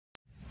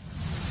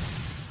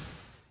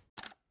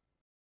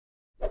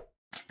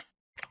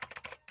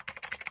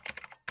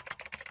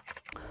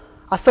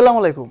আসসালামু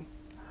আলাইকুম।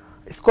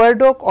 Square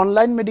doc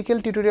online medical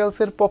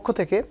টিউটোরিয়ালসের পক্ষ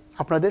থেকে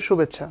আপনাদের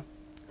শুভেচ্ছা।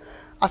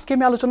 আজকে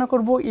আমি আলোচনা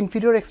করব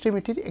ইনফিরিয়র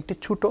এক্সট্রিমিটির একটি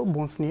ছোট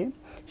বোনস নিয়ে,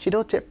 সেটা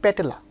হচ্ছে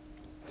প্যাটেলা।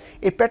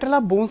 এই প্যাটেলা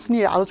বোনস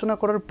নিয়ে আলোচনা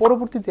করার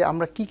পরবর্তীতে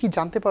আমরা কি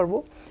জানতে পারবো।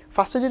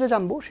 ফার্স্টে যেটা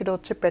জানবো সেটা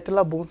হচ্ছে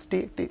প্যাটেলা বোনসটি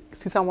একটি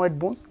সিসাময়েড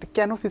বোনস,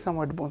 কেন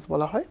সিসাময়েড বোনস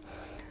বলা হয়।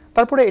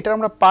 তারপরে এটার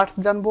আমরা পার্টস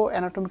জানবো,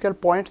 অ্যানাটমিক্যাল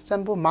পয়েন্টস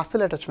জানবো,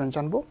 মাসেল অ্যাটাচমেন্ট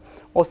জানবো,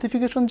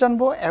 অসিফিকেশন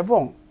জানবো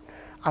এবং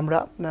আমরা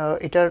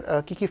এটার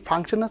কি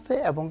ফাংশন আছে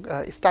এবং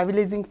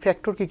স্টাবিলাইজিং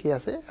ফ্যাক্টর কি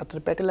আছে, অর্থাৎ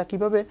প্যাটেলা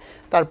কিভাবে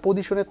তার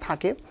পজিশনে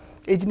থাকে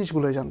এই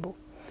জিনিসগুলো জানবো।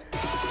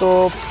 তো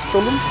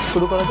চলুন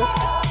শুরু করা যাক।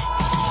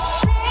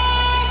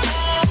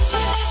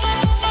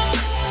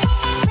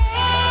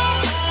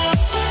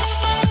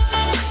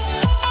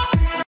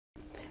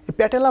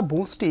 প্যাটেলা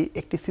বোনসটি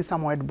একটি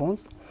সিসাময়েড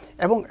বোনস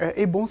এবং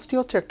এই বোনসটি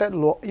হচ্ছে একটা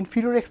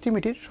ইনফিরিয়র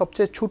এক্সট্রিমিটির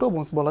সবচেয়ে ছোটো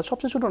বোনস বলা,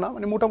 সবচেয়ে ছোটো না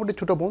মানে মোটামুটি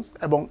ছোটো বোনস,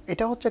 এবং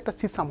এটা হচ্ছে একটা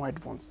সিসাময়েড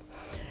বোনস।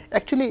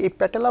 অ্যাকচুয়ালি এই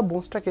প্যাটেলা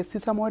বোনসটাকে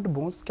সিসাময়েড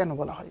বোনস কেন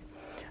বলা হয়?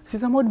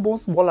 সিসাময়েড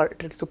বোনস বলার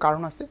এটার কিছু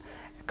কারণ আছে।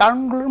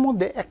 কারণগুলোর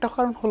মধ্যে একটা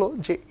কারণ হলো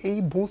যে এই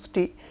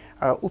বোনসটি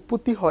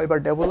উৎপত্তি হয় বা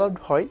ডেভেলপড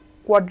হয়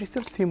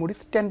কোয়াড্রিসেপস ফিমোরিস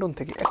টেন্ডন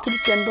থেকে। অ্যাকচুয়ালি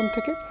টেন্ডন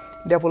থেকে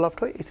ডেভেলপড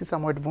হয় এই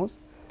সিসাময়েড বোনস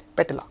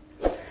প্যাটেলা,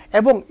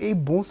 এবং এই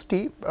বোনসটি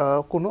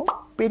কোনো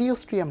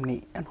পেরিওস্ট্রিয়াম নেই।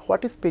 And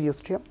what is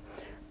পেরিওস্ট্রিয়াম?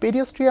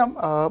 পেরিওস্ট্রিয়াম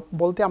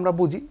বলতে আমরা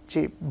বুঝি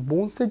যে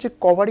বোনসের যে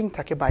কভারিং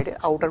থাকে বাইরে,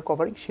 আউটার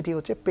কভারিং, সেটি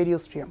হচ্ছে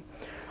পেরিওস্ট্রিয়াম।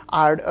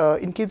 আর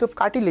ইন কেস অফ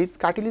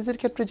কার্টিলেজের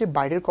ক্ষেত্রে যে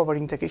বাইরের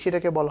কভারিং থাকে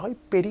সেটাকে বলা হয়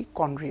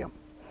পেরিকন্ড্রিয়াম।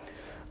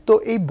 তো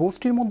এই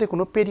বোনসটির মধ্যে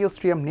কোনো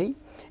পেরিওস্ট্রিয়াম নেই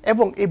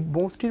এবং এই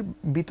বোনসটির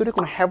ভিতরে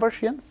কোনো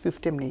হ্যাভার্সিয়ান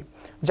সিস্টেম নেই,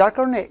 যার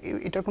কারণে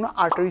এটার কোনো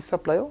আর্টারি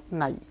সাপ্লাইও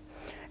নাই।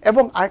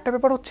 এবং আরেকটা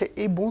ব্যাপার হচ্ছে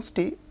এই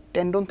বোনসটি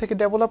টেন্ডন থেকে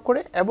ডেভেলপ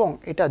করে এবং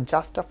এটা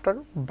জাস্ট আফটার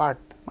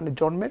বার্থ মানে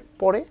জন্মের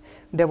পরে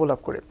ডেভেলপ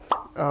করে।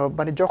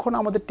 মানে যখন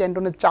আমাদের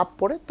টেন্ডনের চাপ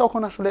পড়ে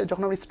তখন আসলে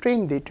যখন আমরা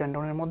স্ট্রেইন দিই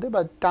টেন্ডনের মধ্যে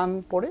বা টান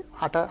পরে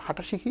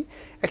হাঁটা শিখি,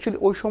 অ্যাকচুয়ালি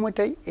ওই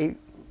সময়টাই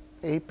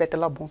এই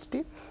প্যাটেলা বোনসটি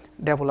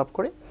ডেভেলপ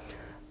করে।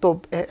 তো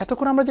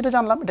এতক্ষণ আমরা যেটা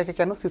জানলাম এটাকে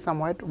কেন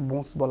সিসাময়েড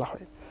বোনস বলা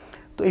হয়।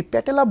 তো এই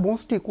প্যাটেলা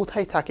বোনসটি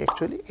কোথায় থাকে?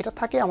 অ্যাকচুয়ালি এটা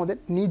থাকে আমাদের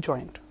নি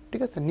জয়েন্ট,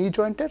 ঠিক আছে? নি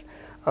জয়েন্টের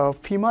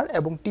ফিমার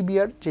এবং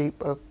টিবিয়ার যে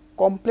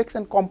complex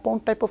and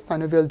compound type of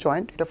synovial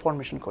joint এটা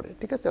ফর্মেশন করে,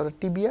 ঠিক আছে? অর্থাৎ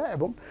টিবিয়া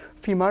এবং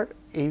ফিমার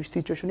এই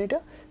সিচুয়েশনে এটা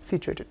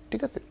সিচুয়েটেড,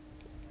 ঠিক আছে?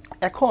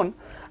 এখন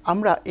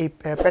আমরা এই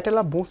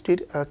প্যাটেলা বোনসটির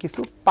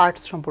কিছু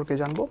পার্টস সম্পর্কে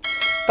জানবো,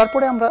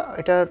 তারপরে আমরা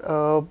এটার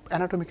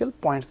অ্যানাটমিক্যাল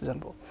পয়েন্টস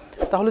জানবো।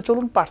 তাহলে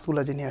চলুন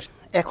পার্টসগুলো জেনে আসি।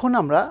 এখন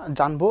আমরা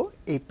জানবো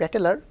এই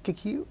প্যাটেলার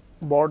কি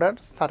বর্ডার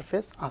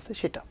সারফেস আছে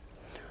সেটা।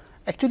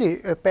 অ্যাকচুয়ালি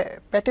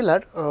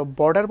প্যাটেলার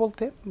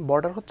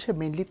বর্ডার হচ্ছে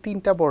মেইনলি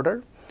তিনটা বর্ডার,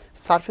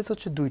 সারফেস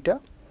হচ্ছে দুইটা,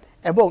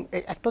 এবং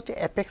একটা হচ্ছে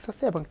অ্যাপেক্স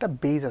আছে এবং একটা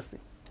বেজ আছে,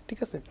 ঠিক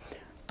আছে?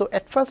 তো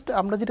অ্যাট ফার্স্ট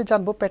আমরা যেটা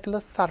জানবো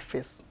প্যাটেলার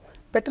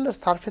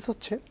সারফেস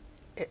হচ্ছে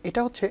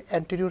এটা হচ্ছে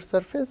অ্যান্টেরিয়র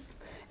সারফেস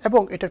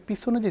এবং এটার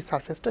পিছনে যে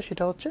সারফেসটা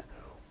সেটা হচ্ছে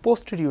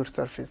পোস্টেরিয়র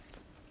সারফেস,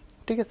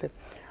 ঠিক আছে?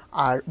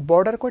 আর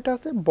বর্ডার কয়টা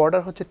আছে?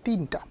 বর্ডার হচ্ছে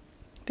তিনটা,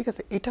 ঠিক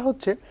আছে? এটা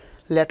হচ্ছে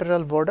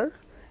ল্যাটারাল বর্ডার,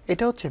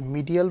 এটা হচ্ছে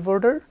মিডিয়াল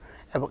বর্ডার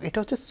এবং এটা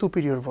হচ্ছে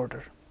সুপিরিয়র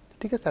বর্ডার,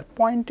 ঠিক আছে? আর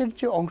পয়েন্টের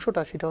যে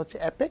অংশটা সেটা হচ্ছে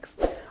অ্যাপেক্স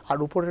আর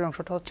উপরের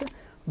অংশটা হচ্ছে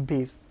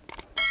বেস।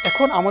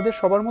 এখন আমাদের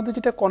সবার মধ্যে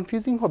যেটা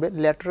কনফিউজিং হবে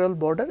ল্যাটারাল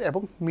বর্ডার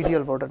এবং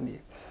মিডিয়াল বর্ডার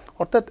নিয়ে,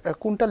 অর্থাৎ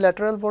কোনটা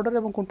ল্যাটারাল বর্ডার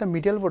এবং কোনটা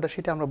মিডিয়াল বর্ডার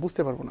সেটা আমরা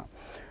বুঝতে পারবো না।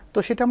 তো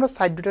সেটা আমরা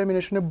সাইড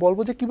ডিটারমিনেশনে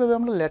বলবো যে কীভাবে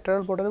আমরা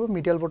ল্যাটারাল বর্ডার এবং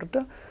মিডিয়াল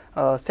বর্ডারটা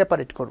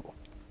সেপারেট করব।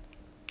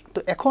 তো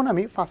এখন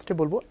আমি ফার্স্টে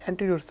বলবো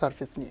অ্যান্টেরিয়র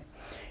সারফেস নিয়ে।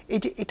 এই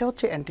যে এটা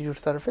হচ্ছে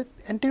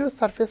অ্যান্টেরিয়র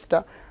সারফেসটা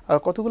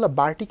কতগুলো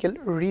ভার্টিক্যাল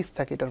রিজ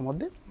থাকে এটার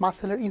মধ্যে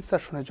মাসেলের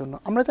ইনসারশনের জন্য।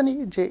 আমরা জানি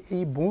যে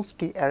এই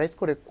বোনসটি অ্যারাইজ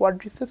করে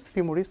কোয়াড্রিসেপস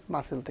ফিমোরিস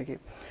মাসেল থেকে।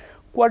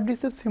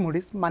 কোয়াড্রিসেপস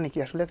ফিমোরিস মানে কি?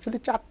 আসলে অ্যাকচুয়ালি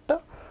চারটা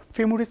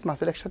ফিমোরিস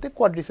মাসেল একসাথে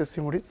কোয়াড্রিসেপস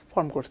ফিমোরিস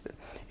ফর্ম করছে।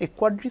 এই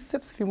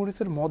কোয়াড্রিসেপস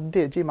ফিমোরিসের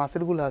মধ্যে যে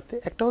মাসেলগুলো আছে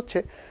একটা হচ্ছে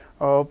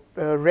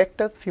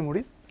রেকটাস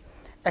ফিমোরিস,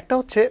 একটা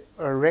হচ্ছে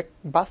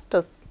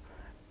বাস্টাস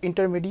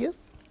ইন্টারমিডিয়াস,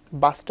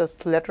 বাস্টাস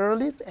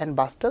ল্যাটারালিস অ্যান্ড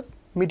বাস্টাস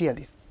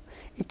মিডিয়ালিস।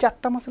 এই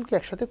চারটা মাসেলকে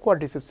একসাথে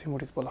কোয়াড্রিসেপস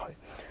ফিমোরিস বলা হয়।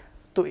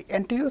 তো এই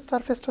অ্যান্টেরিয়র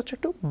সারফেসটা হচ্ছে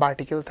একটু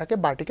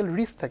ভার্টিক্যাল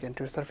রিজ থাকে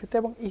অ্যান্টেরিয়র সারফেসে,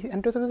 এবং এই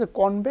অ্যান্টেরিয়র সারফেসে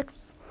কনভেক্স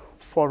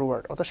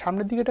ফরওয়ার্ড, অর্থাৎ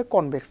সামনের দিকে এটা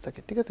কনভেক্স থাকে,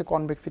 ঠিক আছে?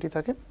 কনভেক্সিটি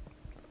থাকে।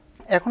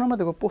 এখন আমরা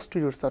দেখব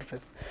posterior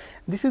surface.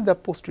 This is the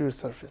posterior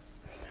surface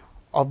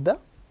of the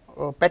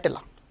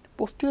patella.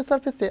 Posterior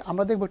সারফেসে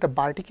আমরা দেখব একটা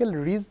ভার্টিক্যাল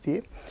রিজ দিয়ে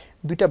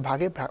দুইটা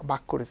ভাগে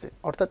ভাগ করেছে,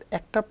 অর্থাৎ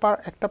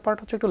একটা পার্ট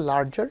হচ্ছে একটু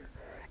লার্জার,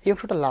 এই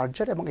অংশটা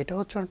লার্জার এবং এটা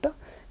হচ্ছে একটা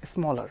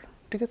স্মলার,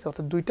 ঠিক আছে?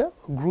 অর্থাৎ দুইটা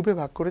গ্রুপে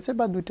ভাগ করেছে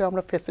বা দুইটা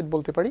আমরা ফেসেট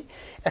বলতে পারি।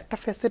 একটা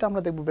ফেসেট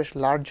আমরা দেখব বেশ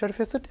লার্জার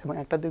ফেসেট এবং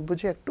একটা দেখব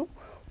যে একটু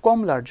কম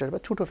লার্জার বা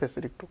ছোটো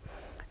ফেসেট একটু।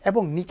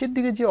 এবং নিচের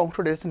দিকে যে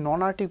অংশটা হচ্ছে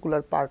নন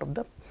articular part of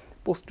the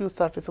posterior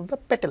surface of the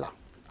patella,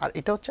 আর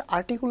এটা হচ্ছে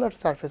articular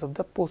surface of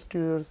the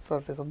posterior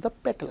surface of the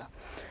patella.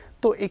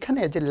 তো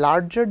এখানে যে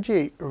লার্জার যে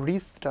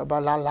রিজটা বা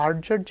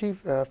লার্জার যে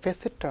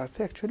ফেসেটটা আছে,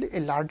 অ্যাকচুয়ালি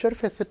এই লার্জার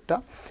ফেসেটটা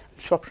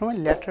সবসময়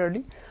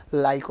ল্যাটারালি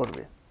লাই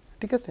করবে,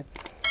 ঠিক আছে?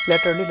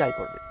 ল্যাটারালি লাই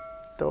করবে।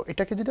 তো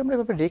এটাকে যদি আমরা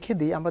এভাবে রেখে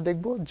দিই আমরা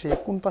দেখব যে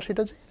কোন পাশে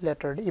এটা যায়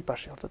ল্যাটারালি এই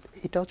পাশে, অর্থাৎ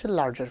এটা হচ্ছে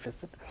লার্জার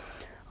ফেসেট।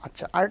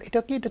 আচ্ছা, আর এটা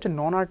কি, এটা হচ্ছে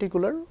নন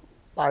articular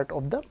part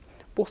of the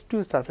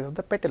posterior surface of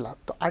the patella.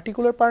 তো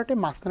আর্টিকুলার পার্টে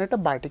মাঝখানে একটা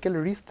ভার্টিক্যাল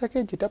রিজ থাকে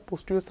যেটা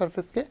পোস্টিরিয়র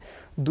সারফেসকে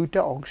দুইটা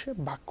অংশে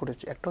ভাগ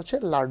করেছে, একটা হচ্ছে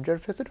লার্জার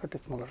ফেসেট আর একটা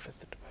স্মলার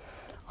ফেসেট।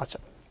 আচ্ছা,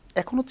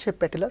 এখন হচ্ছে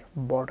প্যাটেলার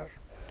বর্ডার।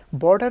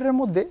 বর্ডারের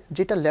মধ্যে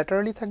যেটা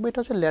ল্যাটারালি থাকবে এটা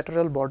হচ্ছে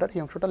ল্যাটারাল বর্ডার, এই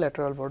অংশটা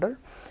ল্যাটারাল বর্ডার।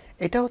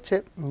 এটা হচ্ছে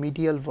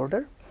মিডিয়াল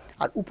বর্ডার।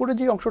 আর উপরে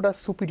যে অংশটা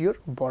সুপিরিয়র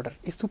বর্ডার,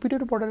 এই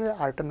সুপিরিয়র বর্ডারের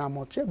আরেকটা নাম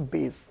হচ্ছে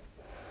বেস।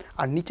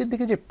 আর নিচের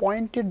দিকে যে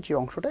পয়েন্টেড যে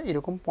অংশটা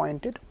এরকম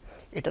পয়েন্টেড,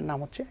 এটার নাম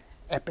হচ্ছে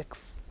অ্যাপেক্স।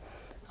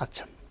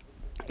 আচ্ছা,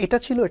 এটা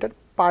ছিল এটার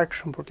পার্ট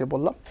সম্পর্কে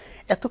বললাম।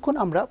 এতক্ষণ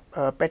আমরা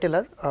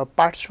প্যাটেলার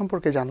পার্টস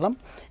সম্পর্কে জানলাম,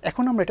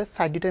 এখন আমরা এটা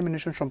সাইড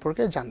ডিটারমিনেশন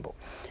সম্পর্কে জানবো।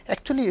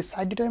 অ্যাকচুয়ালি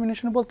সাইড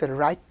ডিটারমিনেশন বলতে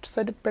রাইট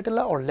সাইডেড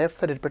প্যাটেলা আর লেফট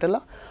সাইডেড প্যাটেলা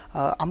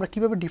আমরা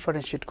কীভাবে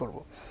ডিফারেন্সিয়েট করব।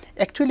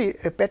 অ্যাকচুয়ালি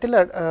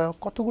প্যাটেলার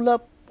কতগুলা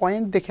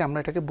পয়েন্ট দেখে আমরা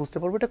এটাকে বুঝতে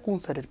পারবো এটা কোন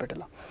সাইডেড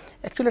প্যাটেলা।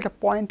 অ্যাকচুয়ালি একটা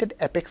পয়েন্টেড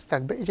অ্যাপেক্স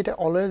থাকবে যেটা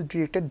always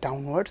directed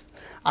downwards,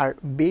 R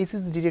base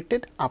is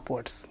directed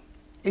upwards.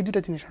 এই দুটো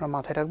জিনিস আমরা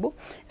মাথায় রাখবো।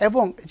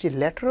 এবং যে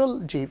ল্যাটারাল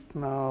যে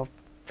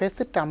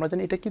ফেসেটটা আমরা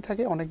জানি এটা কি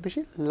থাকে, অনেক বেশি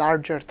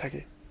লার্জার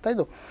থাকে, তাই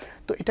তো।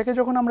 তো এটাকে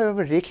যখন আমরা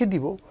এভাবে রেখে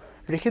দিব,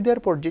 রেখে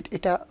দেওয়ার পর যে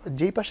এটা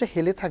যেই পাশে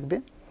হেলে থাকবে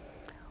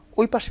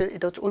ওই পাশের,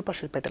 এটা হচ্ছে ওই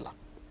পাশের প্যাটেলা,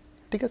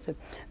 ঠিক আছে।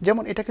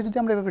 যেমন এটাকে যদি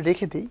আমরা এভাবে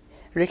রেখে দিই,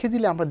 রেখে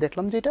দিলে আমরা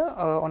দেখলাম যে এটা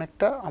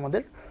অনেকটা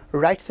আমাদের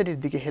রাইট সাইডের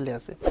দিকে হেলে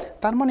আছে,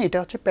 তার মানে এটা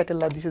হচ্ছে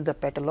patella, this is the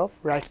patella of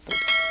right side,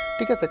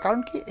 ঠিক আছে। কারণ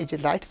কি, এই যে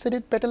রাইট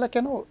সাইডের প্যাটেলা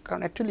কেন,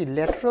 কারণ অ্যাকচুয়ালি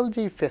ল্যাটারাল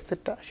যেই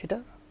ফেসেটটা সেটা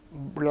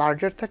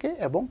লার্জার থাকে,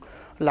 এবং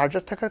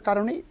লার্জার থাকার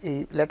কারণেই এই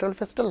ল্যাটারাল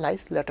ফেসটা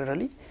lines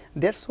laterally,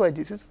 that's why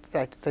this is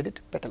right sided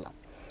patella,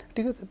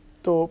 ঠিক আছে।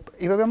 তো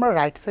এইভাবে আমরা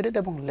রাইট সাইডেড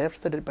এবং লেফট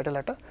সাইডের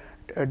প্যাটেলাটা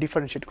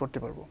ডিফারেন্সিয়েট করতে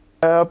পারবো।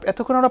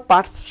 এতক্ষণ আমরা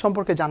পার্টস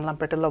সম্পর্কে জানলাম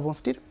প্যাটেলা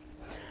বোনসটির।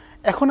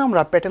 এখন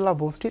আমরা প্যাটেলা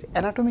বোনসটির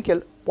অ্যানাটমিক্যাল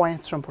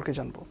পয়েন্টস সম্পর্কে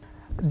জানবো।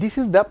 This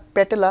is the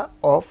patella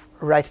of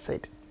right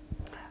side.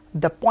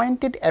 The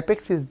pointed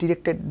apex is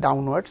directed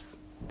downwards.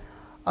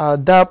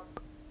 The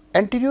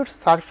anterior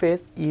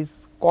surface is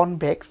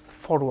convex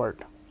forward,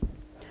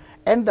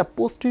 and the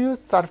posterior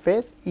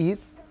surface is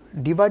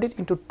divided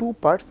into two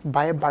parts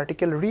by a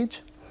vertical ridge.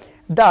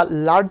 The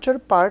larger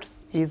parts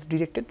is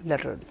directed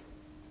laterally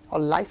or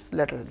lies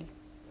laterally.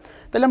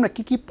 তাহলে আমরা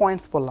কি কি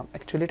points বললাম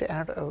actually এটা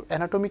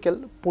anatomical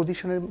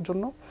পজিশনের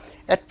জন্য।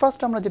 At first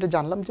আমরা যেটা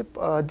জানলাম যে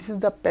this is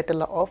the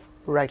patella of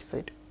right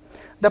side.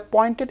 The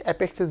pointed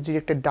apex is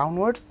directed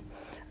downwards.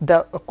 The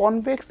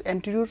convex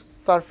anterior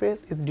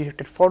surface is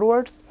directed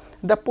forwards.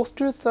 The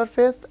posterior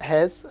surface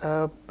has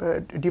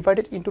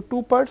divided into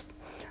two parts.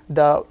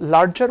 The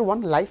larger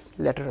one lies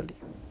laterally.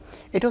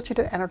 এটা হচ্ছে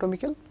এটার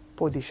anatomical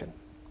position.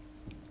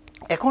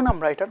 এখন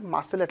আমরা এটার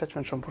muscle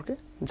attachment সম্পর্কে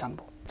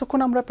জানবো। তখন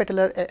আমরা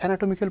প্যাটেলার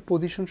অ্যানাটমিক্যাল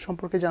পজিশন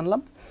সম্পর্কে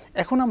জানলাম,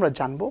 এখন আমরা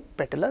জানবো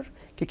প্যাটেলার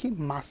কি কি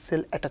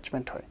মাসেল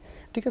অ্যাটাচমেন্ট হয়,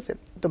 ঠিক আছে।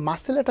 তো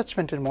মাসেল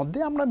অ্যাটাচমেন্টের মধ্যে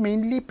আমরা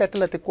মেইনলি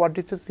প্যাটেলাতে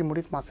কোয়াড্রিসেপস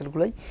ফিমোরিস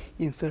মাসেলগুলাই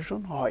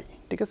ইনসারশন হয়,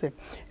 ঠিক আছে।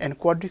 অ্যান্ড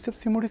কোয়াড্রিসেপস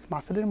ফিমোরিস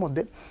মাসেলের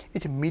মধ্যে এই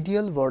যে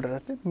মিডিয়াল বর্ডার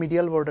আছে,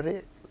 মিডিয়াল বর্ডারে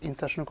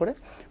ইনসারশন করে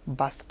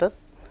বাস্টাস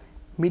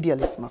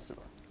মিডিয়ালিস মাসেল,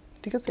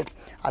 ঠিক আছে।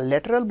 আর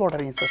ল্যাটারাল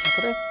বর্ডারে ইনসারশন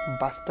করে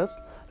বাস্টাস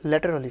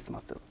ল্যাটারালিস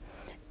মাসেল।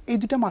 এই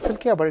দুটা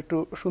মাসেলকে আবার একটু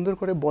সুন্দর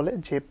করে বলে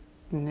যে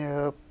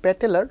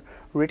প্যাটেলার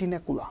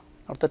রেটিনাকুলা,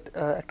 অর্থাৎ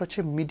একটা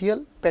হচ্ছে মিডিয়াল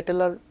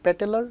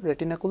প্যাটেলার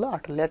রেটিনাকুলা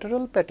আর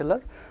ল্যাটারাল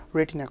প্যাটেলার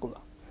রেটিনাকুলা,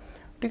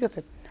 ঠিক আছে।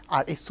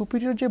 আর এই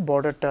সুপিরিয়র যে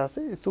বর্ডারটা আছে,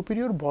 এই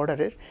সুপিরিয়র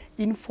বর্ডারের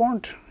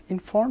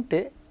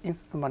ইনফ্রন্টে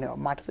মানে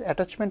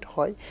অ্যাটাচমেন্ট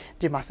হয়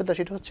যে মাসেলটা,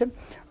 সেটা হচ্ছে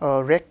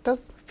রেকটাস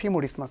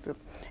ফিমোরিস মাসেল,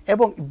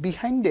 এবং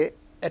বিহাইন্ডে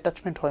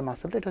অ্যাটাচমেন্ট হয়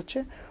মাসেলটা, এটা হচ্ছে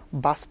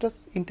বাস্টাস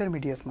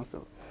ইন্টারমিডিয়াস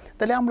মাসেল।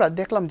 তাহলে আমরা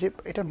দেখলাম যে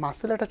এটার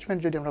মাসেল অ্যাটাচমেন্ট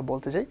যদি আমরা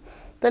বলতে যাই,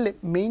 তাহলে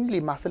মেইনলি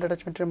মাসেল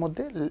অ্যাটাচমেন্টের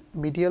মধ্যে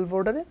মিডিয়াল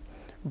বর্ডারে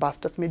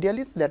বাস্টাস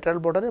মিডিয়ালিস, ল্যাটারাল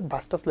বর্ডারে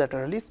বাস্টাস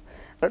ল্যাটারালিস,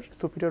 আর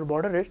সুপিরিয়র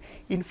বর্ডারের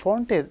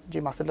ইনফ্রন্টে যে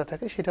মাসেলটা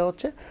থাকে সেটা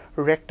হচ্ছে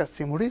রেকটাস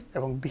ফিমোরিস,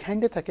 এবং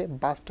বিহাইন্ডে থাকে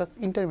বাস্টাস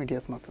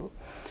ইন্টারমিডিয়াস মাসেল।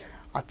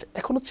 আচ্ছা,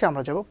 এখন হচ্ছে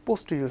আমরা যাব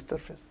পোস্টেরিয়র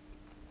সারফেস।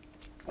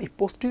 এই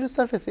পোস্টেরিয়র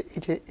সারফেসে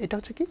এই যে এটা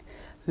হচ্ছে কি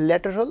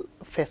ল্যাটারাল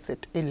ফ্যাসেট,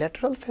 এই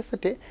ল্যাটারাল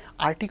ফ্যাসেটে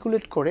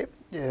আর্টিকুলেট করে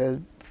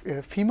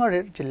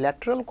ফিমারের যে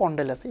ল্যাটারাল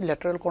কন্ডাইল আছে, এই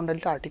ল্যাটারাল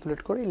কন্ডাইলটা আর্টিকুলেট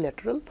করে এই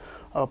ল্যাটারাল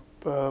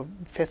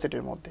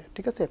ফ্যাসেটের মধ্যে,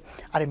 ঠিক আছে।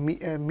 আর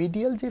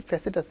মিডিয়াল যে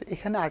ফ্যাসেট আছে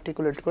এখানে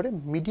আর্টিকুলেট করে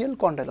medial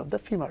condyle of the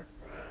femur,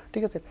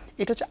 ঠিক আছে।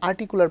 এটা হচ্ছে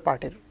আর্টিকুলার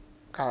পার্টের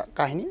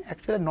কাহিনী।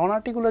 অ্যাকচুয়ালি নন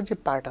আর্টিকুলার যে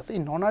পার্ট আছে,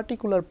 এই নন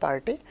আর্টিকুলার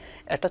পার্টে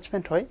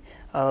অ্যাটাচমেন্ট হয়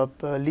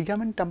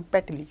লিগামেন্টাম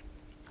প্যাটেলি,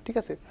 ঠিক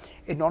আছে।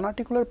 এই নন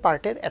আর্টিকুলার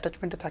পার্টের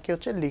অ্যাটাচমেন্টে থাকে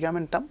হচ্ছে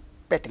লিগামেন্টাম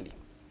প্যাটেলি,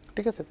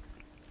 ঠিক আছে।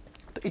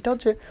 তো এটা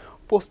হচ্ছে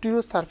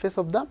posterior surface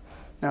of the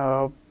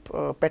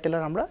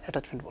patellar আমরা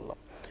অ্যাটাচমেন্ট বললাম,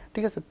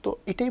 ঠিক আছে। তো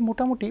এটাই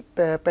মোটামুটি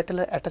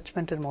প্যাটেলার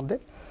অ্যাটাচমেন্টের মধ্যে।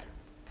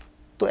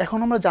 তো এখন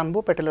আমরা জানবো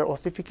প্যাটেলার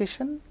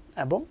অসিফিকেশন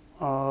এবং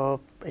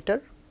এটার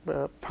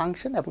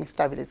ফাংশন এবং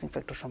স্টাবিলাইজিং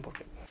ফ্যাক্টর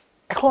সম্পর্কে।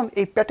 এখন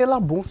এই প্যাটেলা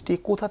বোনসটি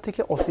কোথা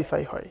থেকে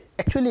অসিফাই হয়?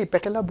 অ্যাকচুয়ালি এই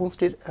প্যাটেলা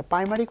বোনসটির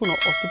প্রাইমারি কোনো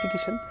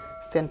অসিফিকেশন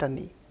সেন্টার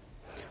নেই।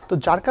 তো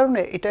যার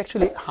কারণে এটা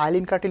অ্যাকচুয়ালি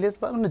হাইলিন কার্টিলেজ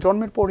বা মানে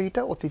জন্মের পরেই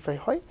এটা ওসিফাই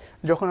হয়।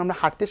 যখন আমরা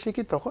হাঁটতে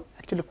শিখি তখন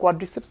অ্যাকচুয়ালি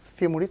কোয়াড্রিসেপস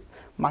ফিমোরিস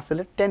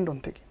মাসেলের টেন্ডন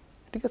থেকে,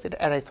 ঠিক আছে, এটা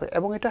অ্যারাইজ হয়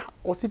এবং এটা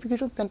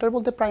ওসিফিকেশন সেন্টার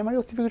বলতে প্রাইমারি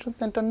ওসিফিকেশন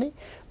সেন্টার নেই,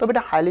 তবে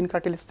এটা হাইলিন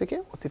কার্টিলেজ থেকে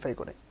ওসিফাই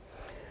করে।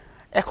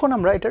 এখন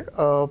আমরা এটার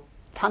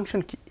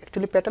ফাংশন কি,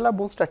 অ্যাকচুয়ালি প্যাটেলা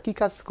বোনসটা কী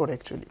কাজ করে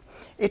অ্যাকচুয়ালি,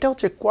 এটা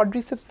হচ্ছে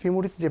কোয়াড্রিসেপস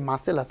ফিমোরিস যে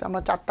মাসেল আছে,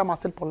 আমরা 4টা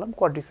মাসেল পড়লাম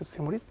কোয়াড্রিসেপস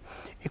ফিমোরিস।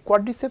 এই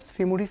কোয়াড্রিসেপস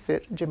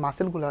ফিমোরিসের যে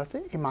মাসেলগুলো আছে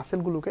এই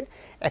মাসেলগুলোকে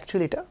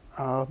অ্যাকচুয়ালি এটা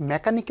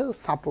মেকানিক্যাল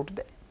সাপোর্ট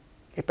দেয়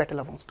এই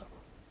প্যাটেলা বোনসটা,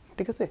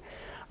 ঠিক আছে।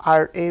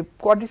 আর এই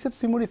কোয়াড্রিসেপস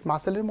ফিমোরিস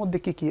মাসেলের মধ্যে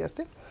কী কী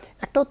আছে,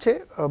 একটা হচ্ছে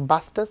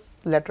বাস্টাস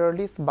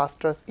ল্যাটারালিস,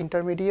 বাস্টাস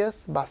ইন্টারমিডিয়াস,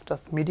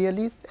 বাস্টাস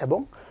মিডিয়ালিস এবং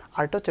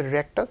আরেকটা হচ্ছে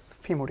রেক্টাস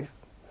ফিমোরিস,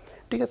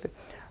 ঠিক আছে।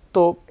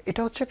 তো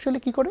এটা হচ্ছে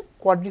অ্যাকচুয়ালি কী করে,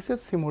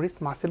 কোয়াড্রিসেপস ফিমোরিস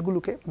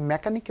মাসেলগুলোকে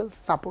মেকানিক্যাল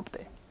সাপোর্ট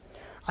দেয়।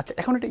 আচ্ছা,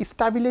 এখন এটা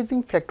স্টাবিলাইজিং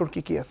ফ্যাক্টর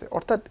কী কী আছে,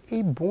 অর্থাৎ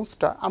এই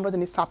বোনসটা আমরা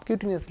জানি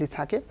সাবকিউটিনিয়াসলি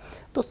থাকে,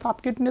 তো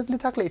সাবকিউটিনিয়াসলি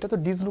থাকলে এটা তো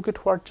ডিসলোকেট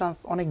হওয়ার চান্স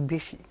অনেক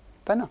বেশি,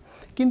 তাই না?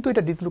 কিন্তু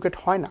এটা ডিসলোকেট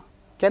হয় না।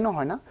 কেন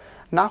হয় না?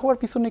 না হওয়ার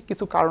পিছনে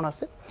কিছু কারণ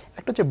আছে।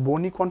 একটা হচ্ছে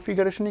বোনি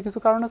কনফিগারেশনে কিছু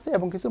কারণ আছে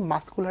এবং কিছু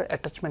মাসকুলার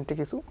অ্যাটাচমেন্টে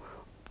কিছু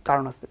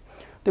কারণ আছে।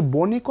 তো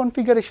বোনি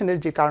কনফিগারেশনের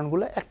যে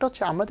কারণগুলো, একটা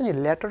হচ্ছে আমরা জানি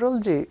ল্যাটারাল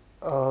যে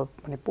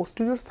মানে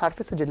পোস্টেরিয়র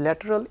সারফেসে যে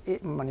ল্যাটারাল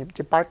মানে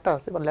যে পার্টটা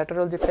আছে বা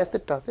ল্যাটারাল যে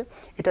ফ্যাসেটটা আছে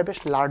এটা বেশ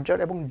লার্জার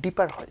এবং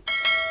ডিপার হয়।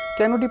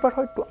 কেন ডিপার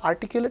হয়? Two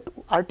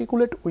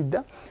articulate with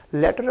the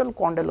lateral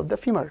condyle of the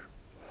femur.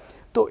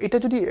 তো এটা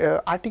যদি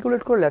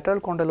আর্টিকুলেট করে ল্যাটারাল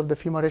কন্ডাইল অফ দ্য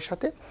ফিমারের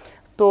সাথে,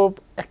 তো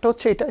একটা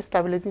হচ্ছে এটা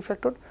স্টাবিলাইজিং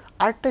ফ্যাক্টর।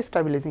 আরেকটা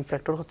স্টাবিলাইজিং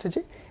ফ্যাক্টর হচ্ছে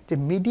যে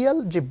মিডিয়াল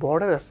যে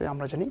বর্ডার আছে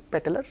আমরা জানি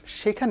প্যাটেলার,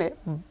 সেখানে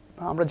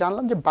আমরা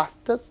জানলাম যে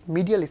বাস্টাস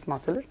মিডিয়ালিস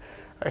মাসেলের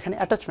এখানে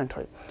অ্যাটাচমেন্ট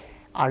হয়,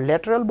 আর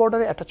ল্যাটারাল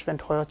বর্ডারে অ্যাটাচমেন্ট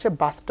হয় হচ্ছে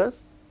বাস্টাস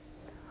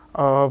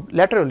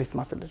ল্যাটারালিস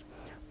মাসেলের।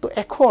 তো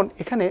এখন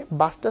এখানে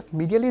বাস্টাস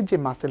মিডিয়ালিস যে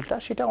মাসেলটা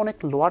সেটা অনেক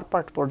লোয়ার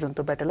পার্ট পর্যন্ত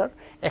প্যাটেলার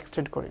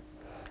এক্সটেন্ড করে,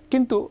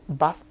 কিন্তু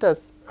বাস্টাস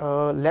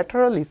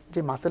ল্যাটারালিস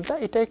যে মাসেলটা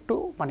এটা একটু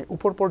মানে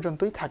উপর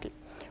পর্যন্তই থাকে,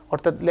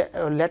 অর্থাৎ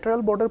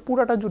ল্যাটারাল বর্ডার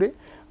পুরাটা জুড়ে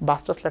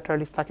বাস্টাস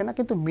ল্যাটারালিস থাকে না,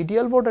 কিন্তু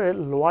মিডিয়াল বর্ডারের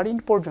লোয়ার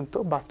ইন্ড পর্যন্ত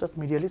বাস্টাস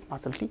মিডিয়ালিস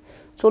মাসেলটি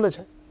চলে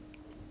যায়।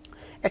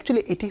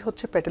 অ্যাকচুয়ালি এটি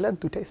হচ্ছে প্যাটেলার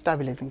দুইটা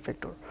স্টাবিলাইজিং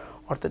ফ্যাক্টর,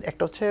 অর্থাৎ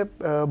একটা হচ্ছে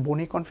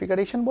বোনি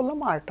কনফিগারেশন বললাম,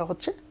 আর একটা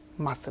হচ্ছে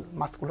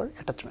মাসকুলার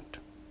অ্যাটাচমেন্ট।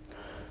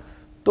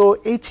 তো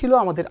এই ছিল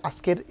আমাদের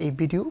আজকের এই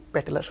ভিডিও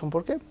প্যাটেলা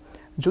সম্পর্কে।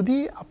 যদি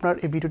আপনার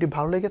এই ভিডিওটি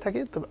ভালো লেগে থাকে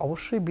তবে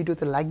অবশ্যই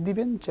ভিডিওতে লাইক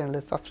দিবেন, চ্যানেলে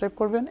সাবস্ক্রাইব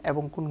করবেন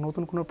এবং কোনো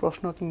নতুন কোনো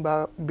প্রশ্ন কিংবা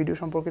ভিডিও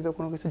সম্পর্কিত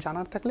কোনো কিছু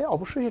জানার থাকলে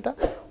অবশ্যই সেটা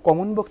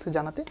কমেন্ট বক্সে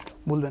জানাতে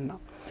ভুলবেন না।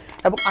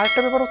 এবং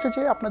আরেকটা ব্যাপার হচ্ছে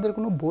যে আপনাদের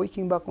কোনো বই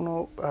কিংবা কোনো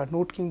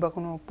নোট কিংবা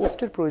কোনো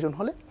পোস্টের প্রয়োজন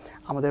হলে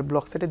আমাদের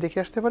ব্লগ সাইটে দেখে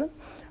আসতে পারেন,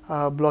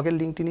 ব্লগের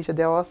লিঙ্কটি নিচে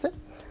দেওয়া আছে।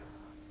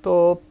 তো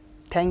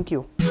থ্যাংক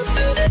ইউ।